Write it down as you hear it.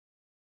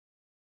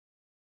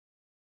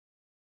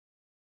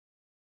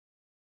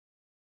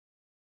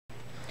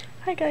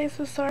Hi guys,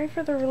 so sorry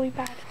for the really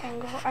bad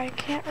angle. I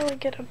can't really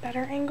get a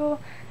better angle,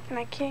 and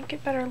I can't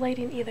get better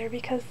lighting either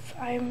because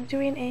I'm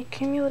doing a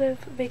cumulative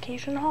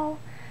vacation haul,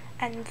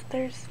 and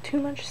there's too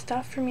much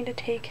stuff for me to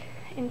take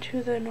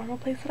into the normal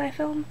place that I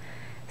film,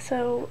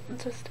 so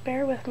just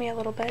bear with me a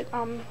little bit.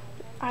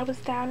 I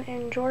was down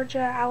in Georgia,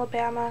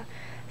 Alabama,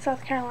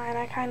 South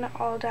Carolina, kind of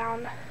all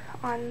down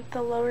on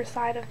the lower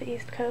side of the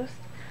East Coast,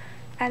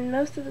 and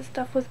most of the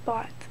stuff was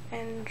bought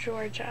in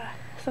Georgia.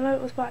 Some of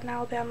it was bought in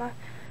Alabama,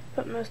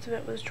 but most of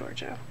it was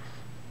Georgia.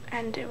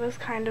 And it was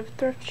kind of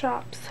thrift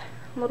shops,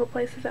 little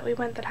places that we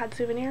went that had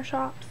souvenir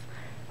shops,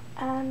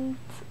 and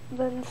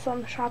then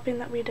some shopping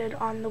that we did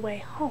on the way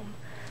home.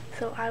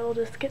 So I will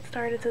just get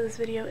started so this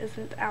video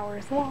isn't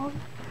hours long.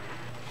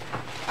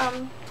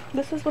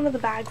 This is one of the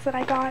bags that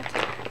I got.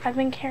 I've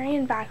been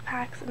carrying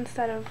backpacks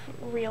instead of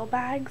real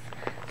bags,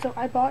 so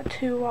I bought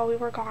two while we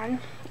were gone,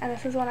 and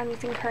this is what I'm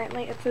using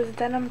currently. It's this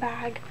denim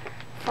bag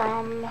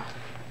from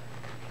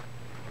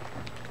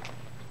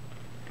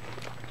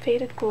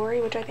Faded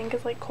Glory, which I think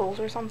is like Kohl's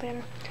or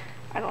something.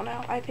 I don't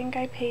know. I think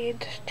I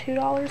paid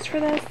 $2 for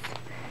this.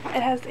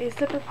 It has a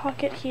zipper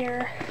pocket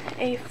here,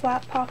 a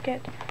flat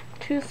pocket,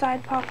 two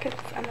side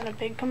pockets, and then a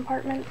big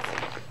compartment.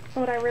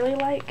 What I really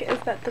like is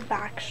that the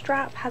back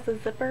strap has a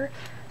zipper,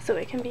 so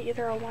it can be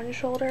either a one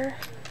shoulder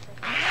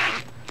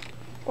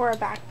or a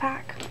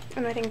backpack,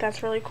 and I think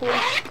that's really cool.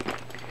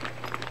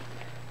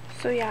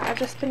 So yeah, I've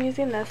just been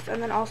using this,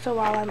 and then also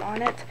while I'm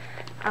on it,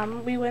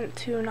 we went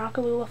to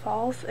Nakalula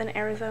Falls in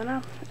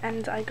Arizona,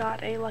 and I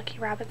got a Lucky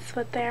Rabbit's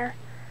foot there.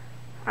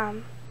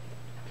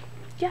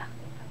 Yeah,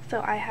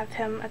 so I have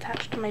him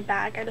attached to my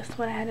bag. I just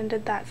went ahead and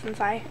did that since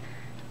I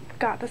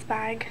got this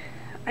bag.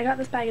 I got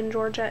this bag in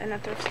Georgia in a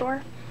thrift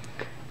store.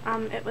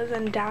 It was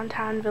in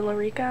downtown Villa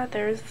Rica.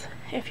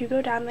 If you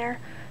go down there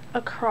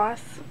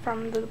across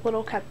from the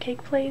little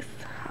cupcake place,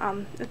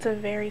 it's a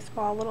very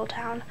small little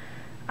town.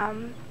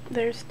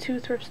 There's two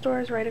thrift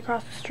stores right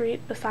across the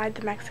street beside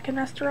the Mexican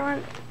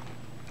restaurant,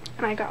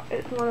 and I got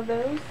it in one of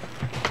those.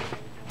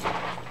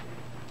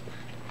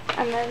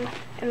 And then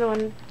in the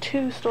one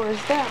two stores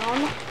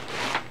down,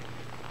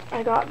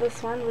 I got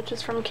this one, which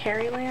is from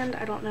Caryland.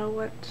 I don't know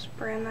what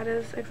brand that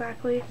is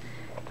exactly,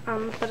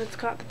 but it's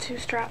got the two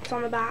straps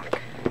on the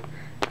back,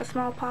 a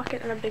small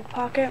pocket and a big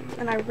pocket,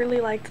 and I really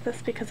liked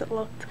this because it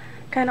looked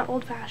kind of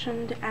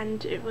old-fashioned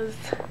and it was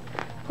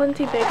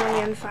plenty big on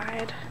the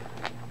inside.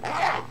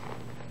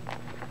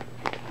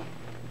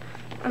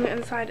 On the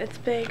inside it's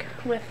big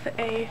with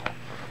a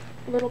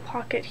little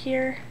pocket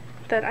here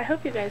that I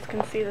hope you guys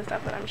can see the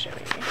stuff that I'm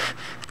showing you.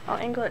 I'll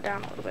angle it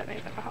down a little bit,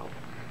 maybe that'll help.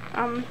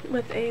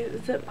 With a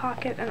zip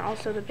pocket and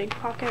also the big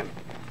pocket.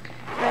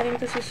 And I think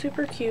this is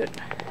super cute.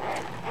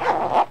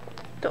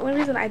 The only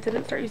reason I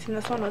didn't start using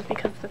this one was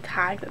because the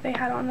tag that they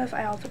had on this.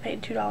 I also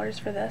paid $2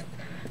 for this,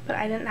 but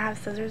I didn't have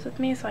scissors with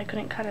me, so I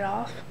couldn't cut it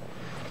off.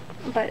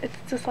 But it's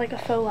just like a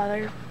faux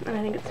leather, and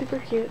I think it's super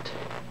cute.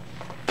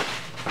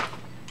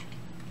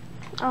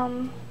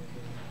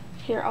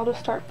 Here, I'll just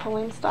start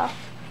pulling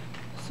stuff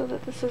so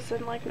that this is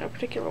in like no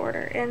particular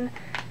order. In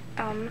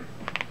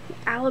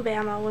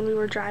Alabama, when we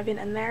were driving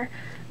in there,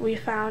 we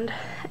found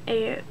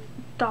a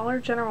Dollar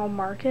General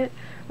Market,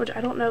 which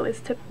I don't know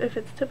if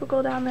it's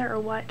typical down there or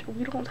what.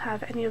 We don't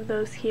have any of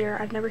those here.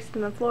 I've never seen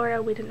them in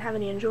Florida. We didn't have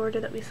any in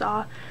Georgia that we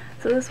saw,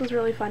 so this was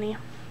really funny.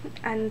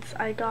 And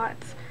I got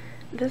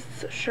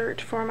this shirt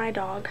for my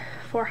dog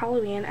for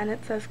Halloween, and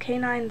it says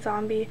K9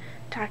 Zombie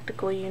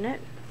Tactical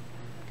Unit,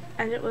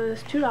 and it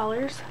was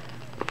 $2,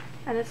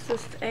 and it's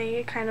just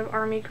a kind of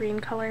army green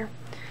color,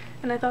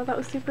 and I thought that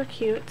was super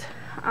cute.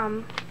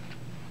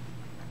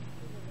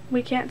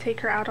 We can't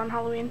take her out on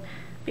Halloween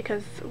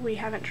because we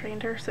haven't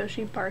trained her, so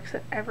she barks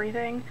at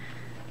everything,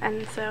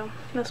 and so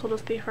this will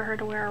just be for her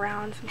to wear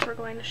around since we're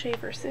going to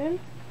shave her soon,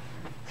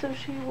 so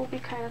she will be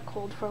kind of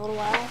cold for a little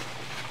while.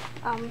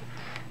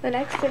 The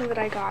next thing that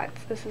I got,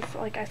 this is,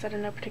 like I said,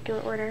 in no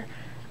particular order,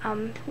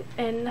 down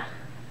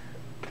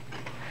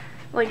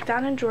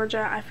in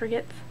Georgia, I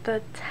forget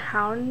the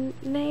town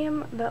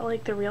name,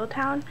 the real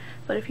town,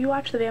 but if you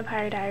watch The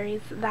Vampire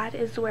Diaries, that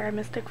is where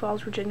Mystic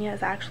Falls, Virginia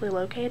is actually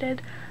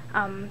located.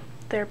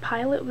 Their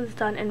pilot was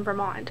done in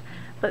Vermont,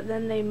 but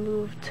then they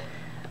moved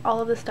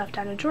all of the stuff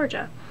down to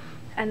Georgia,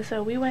 and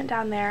so we went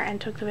down there and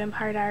took the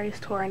Vampire Diaries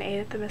tour and ate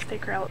at the Mystic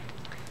Grill.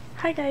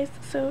 Hi guys,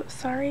 so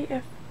sorry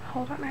if,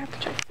 hold on, I have to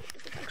check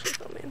if it's actually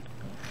filming.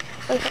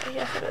 Okay,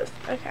 yes it is.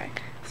 Okay,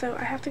 so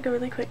I have to go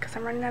really quick because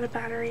I'm running out of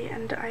battery,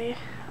 and I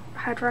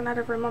had run out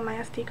of room on my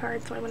SD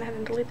card, so I went ahead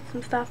and deleted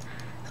some stuff.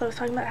 So I was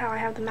talking about how I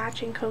have the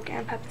matching Coke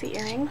and Pepsi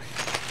earrings.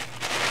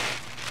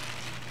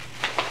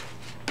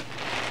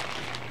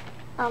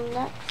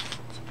 Next,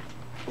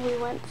 we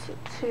went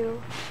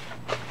to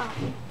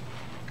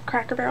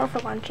Cracker Barrel for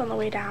lunch on the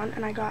way down,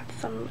 and I got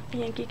some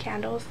Yankee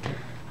candles.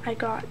 I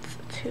got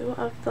two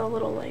of the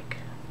little like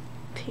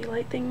tea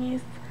light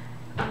thingies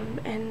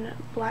in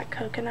Black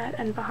Coconut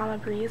and Bahama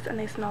Breeze, and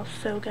they smell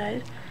so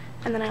good.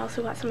 And then I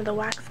also got some of the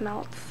wax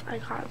melts. I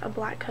got a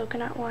Black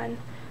Coconut one.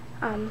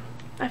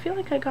 I feel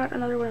like I got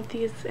another one of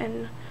these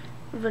in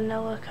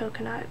vanilla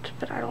coconut,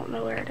 but I don't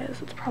know where it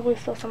is. It's probably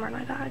still somewhere in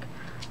my bag.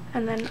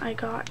 And then I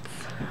got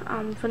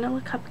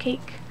vanilla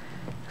cupcake,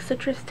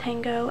 citrus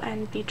tango,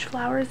 and beach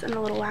flowers in the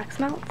little wax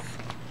melts.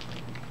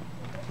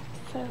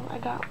 So I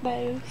got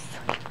those.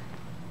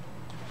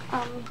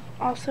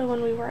 Also,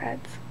 when we were at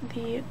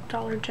the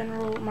Dollar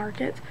General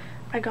Market,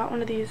 I got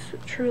one of these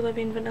True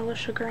Living vanilla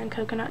sugar and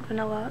coconut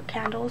vanilla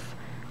candles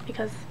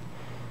because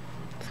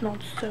it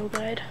smelled so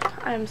good.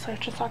 I am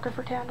such a sucker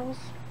for candles.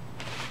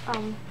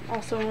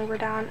 Also, when we were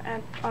down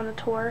on a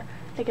tour,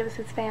 they gave us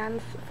these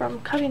fans from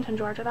Covington,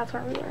 Georgia. That's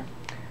where we were.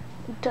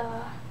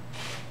 Duh.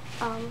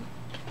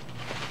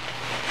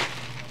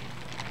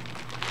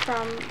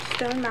 From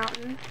Stone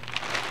Mountain,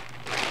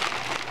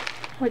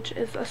 which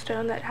is a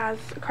stone that has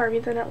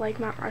carvings in it like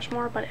Mount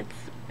Rushmore, but it's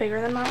bigger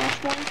than Mount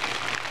Rushmore.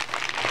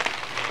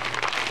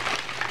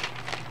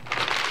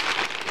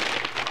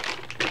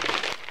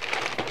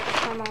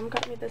 My mom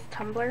got me this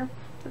tumbler.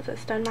 It says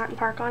Stone Mountain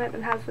Park on it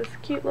and has this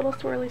cute little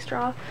swirly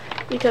straw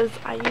because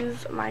I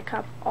use my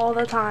cup all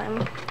the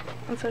time.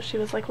 And so she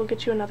was like, we'll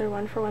get you another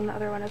one for when the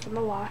other one is in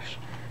the wash.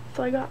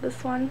 So I got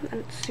this one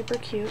and it's super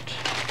cute.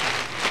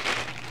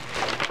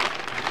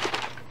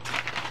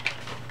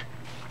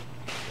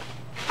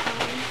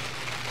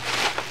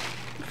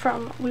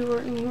 When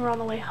we were on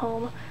the way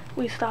home,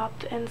 we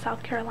stopped in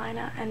South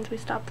Carolina and we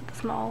stopped at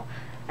this mall,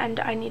 and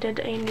I needed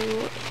a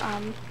new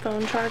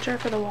phone charger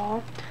for the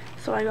wall.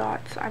 So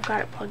I've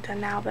got it plugged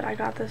in now, but I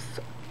got this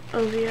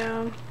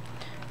Ovio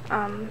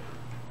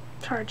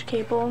charge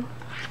cable,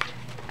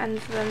 and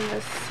then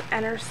this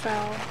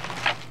Enercell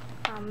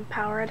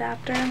power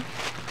adapter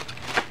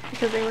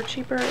because they were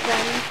cheaper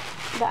than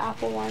the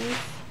Apple ones,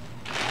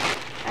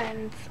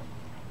 and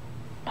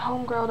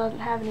Homegirl doesn't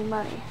have any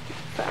money,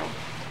 so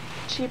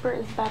cheaper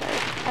is better.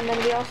 And then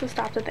we also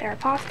stopped at the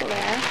Aeropostale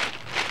there,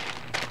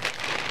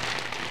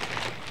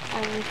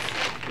 and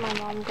my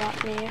mom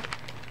got me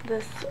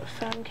this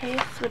phone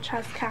case which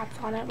has cats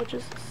on it, which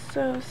is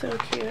so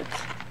cute.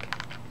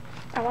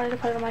 I wanted to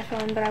put it on my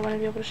phone, but I wanted to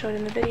be able to show it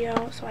in the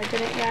video, so I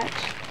didn't yet.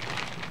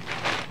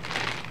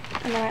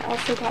 And then I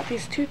also got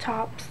these two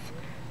tops.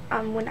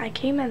 When I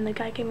came in, the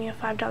guy gave me a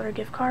 $5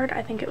 gift card.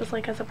 I think it was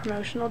like as a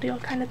promotional deal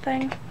kind of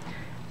thing.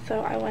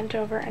 So I went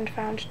over and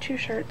found two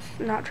shirts,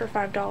 not for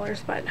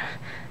 $5, but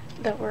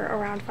that were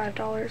around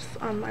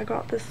 $5. I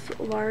got this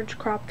large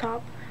crop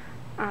top,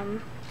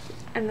 and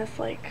this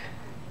like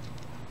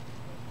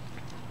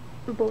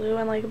blue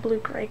and like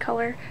blue-gray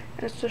color,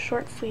 and it's just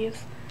short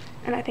sleeves,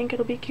 and I think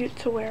it'll be cute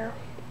to wear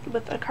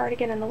with a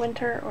cardigan in the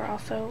winter, or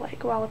also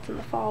like while it's in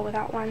the fall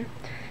without one.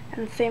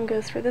 And same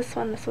goes for this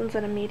one. This one's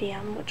in a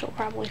medium, which will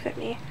probably fit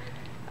me,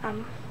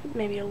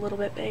 maybe a little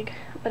bit big,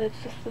 but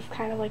it's just this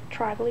kind of like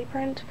tribal-y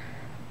print.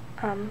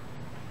 And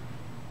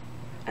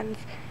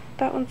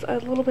that one's a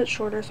little bit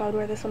shorter, so I would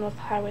wear this one with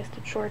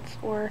high-waisted shorts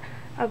or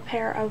a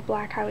pair of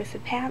black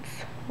high-waisted pants,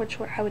 which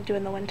I would do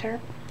in the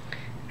winter.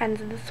 And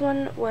this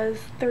one was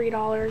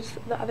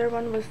 $3, the other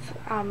one was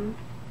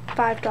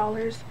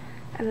 $5,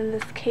 and then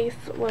this case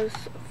was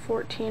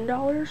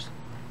 $14.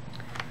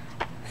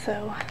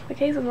 So the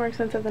case is more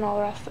expensive than all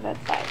the rest of it,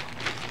 but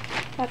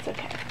that's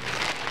okay.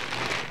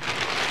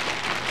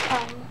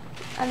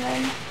 And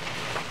then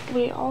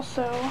we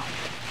also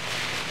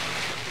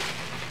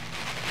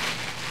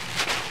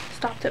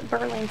stopped at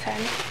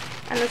Burlington,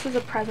 and this is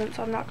a present,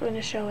 so I'm not going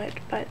to show it,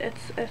 but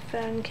it's a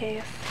phone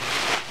case.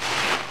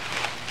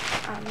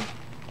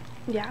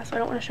 Yeah, so I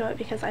don't want to show it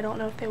because I don't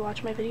know if they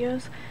watch my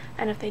videos,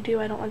 and if they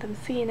do, I don't want them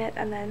seeing it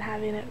and then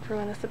having it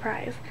ruin the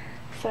surprise.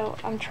 So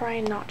I'm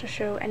trying not to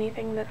show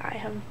anything that I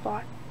have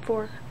bought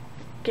for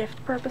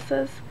gift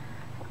purposes.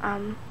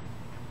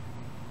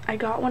 I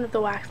got one of the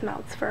wax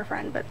melts for a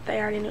friend, but they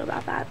already knew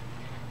about that.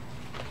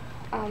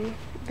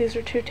 These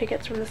are 2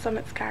 tickets from the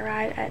Summit Sky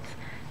Ride at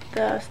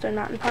the Stone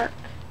Mountain Park.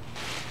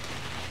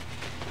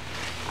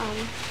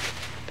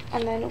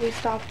 And then we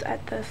stopped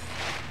at this,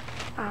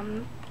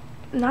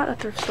 not a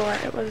thrift store,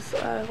 it was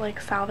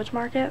like salvage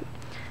market,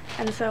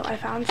 and so I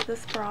found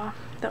this bra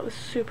that was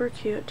super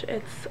cute.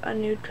 It's a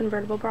nude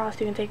convertible bra, so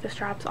you can take the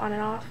straps on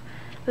and off.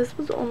 This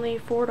was only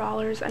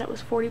 $4, and it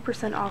was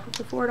 40% off of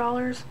the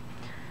 $4,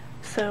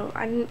 so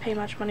I didn't pay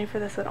much money for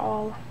this at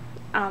all.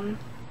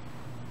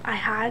 I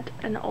had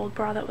an old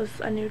bra that was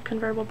a nude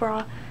convertible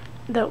bra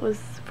that was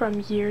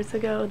from years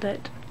ago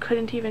that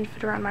couldn't even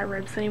fit around my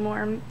ribs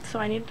anymore, so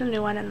I needed a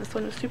new one, and this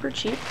one was super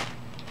cheap.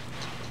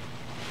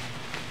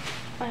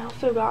 I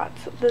also got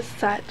this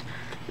set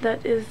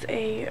that is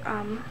a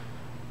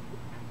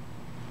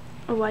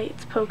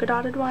white polka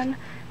dotted one,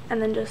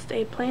 and then just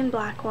a plain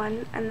black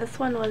one, and this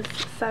one was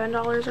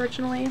 $7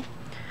 originally,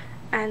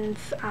 and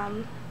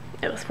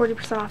it was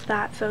 40% off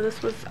that, so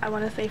this was, I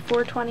want to say,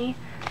 $4.20,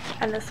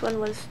 and this one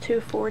was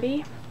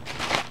 $2.40.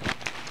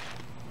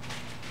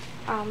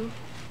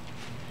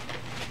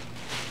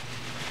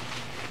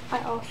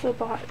 I also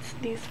bought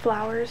these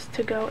flowers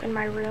to go in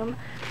my room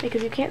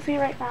because you can't see it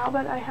right now,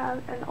 but I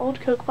have an old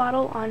Coke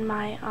bottle on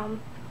my,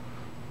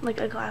 like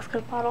a glass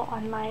Coke bottle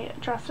on my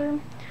dresser,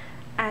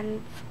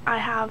 and I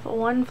have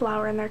one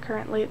flower in there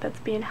currently that's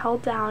being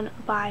held down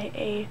by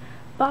a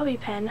bobby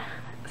pin,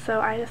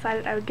 so I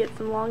decided I would get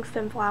some long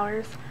stem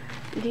flowers.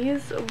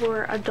 These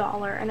were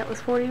 $1 and it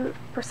was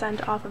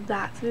 40% off of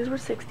that, so these were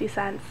 60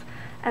 cents,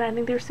 and I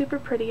think they're super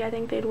pretty. I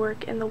think they'd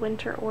work in the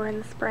winter or in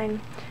the spring,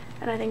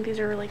 and I think these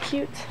are really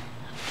cute.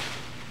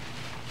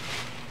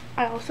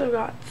 I also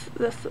got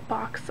this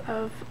box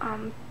of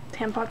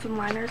tampons and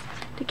liners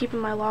to keep in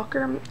my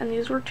locker, and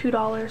these were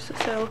 $2,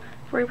 so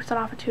 40%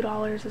 off of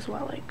 $2 is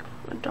what, like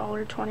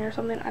 $1.20 or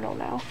something? I don't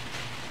know.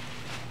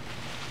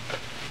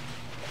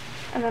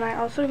 And then I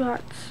also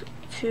got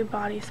 2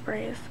 body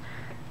sprays,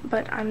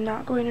 but I'm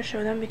not going to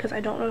show them because I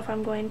don't know if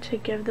I'm going to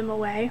give them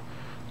away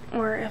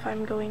or if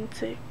I'm going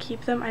to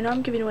keep them. I know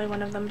I'm giving away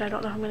one of them, but I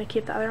don't know if I'm going to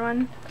keep the other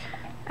one.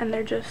 And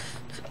they're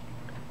just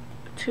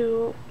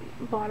 2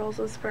 bottles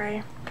of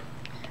spray.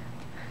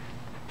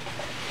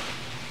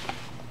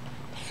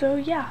 So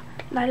yeah,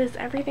 that is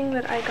everything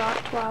that I got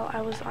while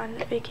I was on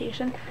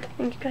vacation.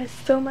 Thank you guys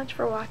so much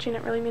for watching.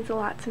 It really means a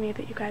lot to me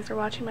that you guys are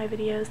watching my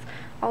videos.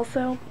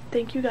 Also,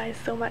 thank you guys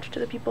so much to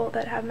the people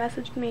that have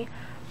messaged me.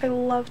 I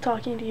love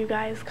talking to you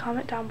guys.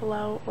 Comment down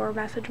below or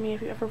message me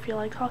if you ever feel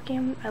like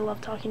talking. I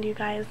love talking to you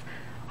guys.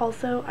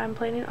 Also, I'm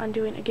planning on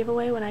doing a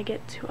giveaway when I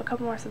get to a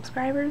couple more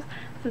subscribers,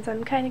 since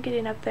I'm kind of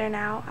getting up there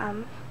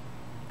now.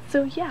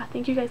 So yeah,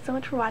 thank you guys so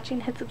much for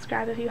watching. Hit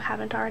subscribe if you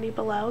haven't already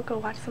below. Go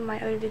watch some of my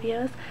other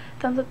videos.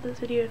 Thumbs up this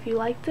video if you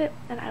liked it,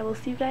 and I will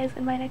see you guys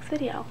in my next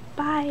video.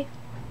 Bye!